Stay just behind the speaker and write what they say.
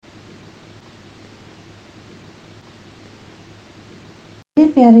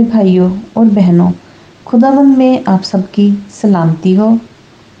मेरे प्यारे भाइयों और बहनों, खुदावंद में आप सबकी सलामती हो।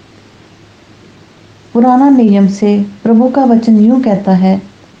 पुराना नियम से प्रभु का वचन यूं कहता है,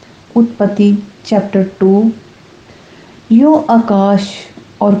 उत्पत्ति चैप्टर 2, यूं आकाश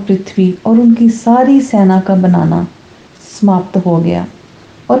और पृथ्वी और उनकी सारी सेना का बनाना समाप्त हो गया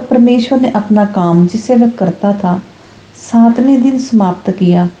और परमेश्वर ने अपना काम जिसे वह करता था 7वें दिन समाप्त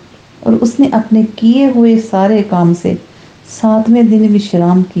किया और उसने अपने किए हुए सारे काम से 7वें दिन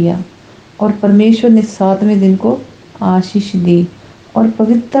विश्राम किया। और परमेश्वर ने 7वें दिन को आशीष दी और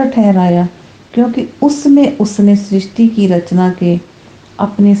पवित्र ठहराया, क्योंकि उसमें उसने सृष्टि की रचना के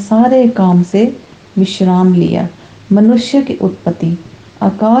अपने सारे काम से विश्राम लिया। मनुष्य की उत्पत्ति,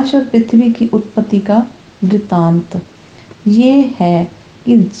 आकाश और पृथ्वी की उत्पत्ति का वृतांत ये है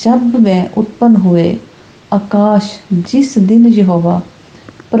कि जब वे उत्पन्न हुए, आकाश जिस दिन यहोवा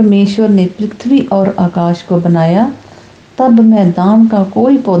परमेश्वर ने पृथ्वी और आकाश को बनाया, तब मैदान का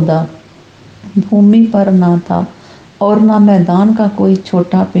कोई पौधा भूमि पर ना था और ना मैदान का कोई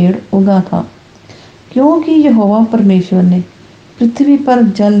छोटा पेड़ उगा था, क्योंकि यहोवा परमेश्वर ने पृथ्वी पर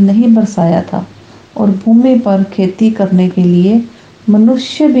जल नहीं बरसाया था और भूमि पर खेती करने के लिए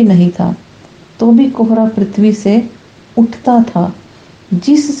मनुष्य भी नहीं था। तो भी कोहरा पृथ्वी से उठता था,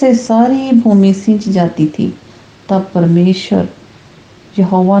 जिससे सारी भूमि सिंच जाती थी। तब परमेश्वर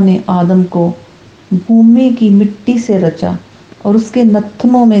यहोवा ने आदम को भूमि की मिट्टी से रचा और उसके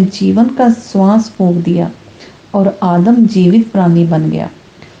नथनों में जीवन का श्वास फूंक दिया और आदम जीवित प्राणी बन गया।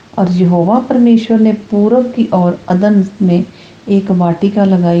 और यहोवा परमेश्वर ने पूरब की ओर अदन में एक वाटिका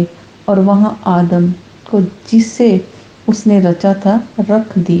लगाई और वहां आदम को जिसे उसने रचा था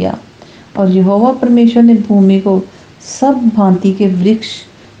रख दिया। और यहोवा परमेश्वर ने भूमि को सब भांति के वृक्ष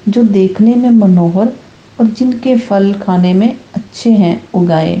जो देखने में मनोहर और जिनके फल खाने में अच्छे हैं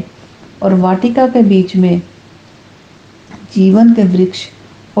उगाए, और वाटिका के बीच में जीवन के वृक्ष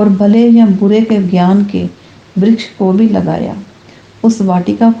और भले या बुरे के ज्ञान के वृक्ष को भी लगाया। उस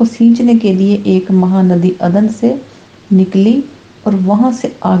वाटिका को सींचने के लिए एक महानदी अदन से निकली और वहां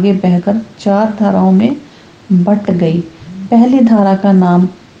से आगे बहकर 4 धाराओं में बट गई। पहली धारा का नाम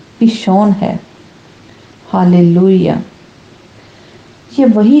पिशोन है। हालेलुया। ये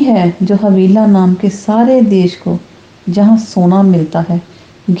वही है जो हवीला नाम के सारे देश को, जहाँ सोना मिलता है,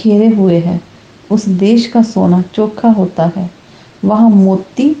 घेरे हुए है। उस देश का सोना चोखा होता है, वहाँ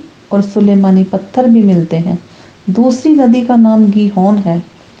मोती और सुलेमानी पत्थर भी मिलते हैं। दूसरी नदी का नाम गीहोन है।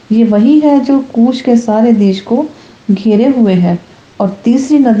 ये वही है जो कूश के सारे देश को घेरे हुए है। और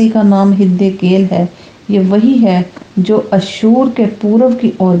तीसरी नदी का नाम हिद्देकेल है। ये वही है जो अशूर के पूर्व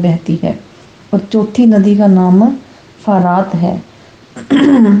की ओर बहती है। और चौथी नदी का नाम फारात है।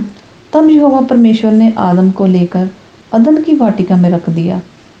 तब यहोवा परमेश्वर ने आदम को लेकर अदन की वाटिका में रख दिया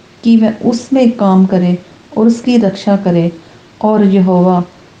कि वह उसमें काम करे और उसकी रक्षा करे। और यहोवा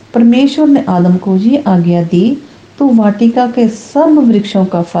परमेश्वर ने आदम को ये आज्ञा दी, तू वाटिका के सब वृक्षों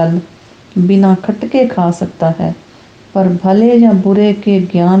का फल बिना खटके खा सकता है, पर भले या बुरे के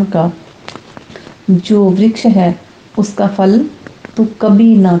ज्ञान का जो वृक्ष है उसका फल तू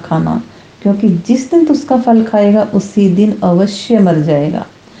कभी ना खाना, क्योंकि जिस दिन तू उसका फल खाएगा उसी दिन अवश्य मर जाएगा।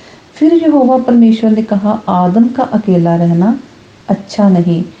 फिर यहोवा परमेश्वर ने कहा, आदम का अकेला रहना अच्छा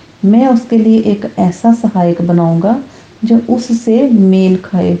नहीं, मैं उसके लिए एक ऐसा सहायक बनाऊंगा जो उससे मेल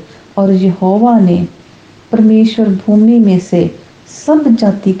खाए। और यहोवा ने परमेश्वर भूमि में से सब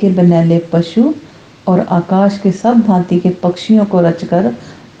जाति के बनैले पशु और आकाश के सब भांति के पक्षियों को रचकर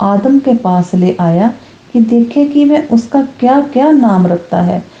आदम के पास ले आया कि देखे कि वह उसका क्या क्या नाम रखता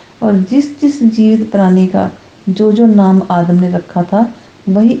है। और जिस जिस जीवित प्राणी का जो जो नाम आदम ने रखा था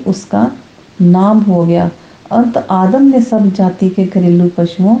वही उसका नाम हो गया। अंत आदम ने सब जाति के घरेलू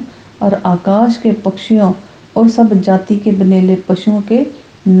पशुओं और आकाश के पक्षियों और सब जाति के बनेले पशुओं के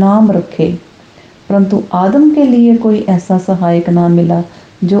नाम रखे, परंतु आदम के लिए कोई ऐसा सहायक ना मिला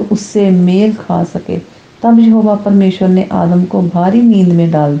जो उससे मेल खा सके। तब यहोवा परमेश्वर ने आदम को भारी नींद में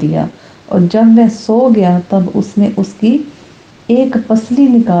डाल दिया, और जब वह सो गया तब उसने उसकी एक पसली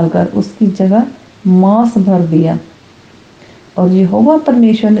निकालकर उसकी जगह मांस भर दिया। और यहोवा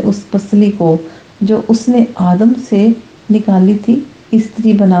परमेश्वर ने उस पसली को जो उसने आदम से निकाली थी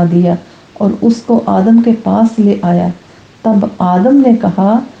स्त्री बना दिया और उसको आदम के पास ले आया। तब आदम ने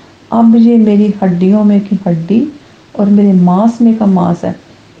कहा, अब ये मेरी हड्डियों में की हड्डी और मेरे मांस में का मांस है,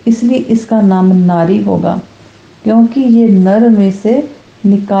 इसलिए इसका नाम नारी होगा, क्योंकि ये नर में से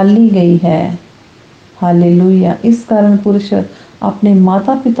निकाली गई है। हालेलुया। इस कारण पुरुष अपने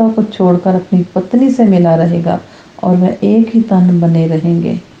माता पिता को छोड़कर अपनी पत्नी से मिला रहेगा और वह एक ही तन बने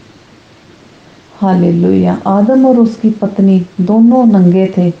रहेंगे। हालेलुया। आदम और उसकी पत्नी दोनों नंगे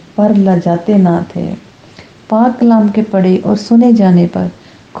थे पर लजाते ना थे। पाक कलाम के पढ़े और सुने जाने पर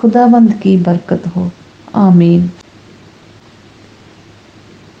खुदावंद की बरकत हो। आमीन।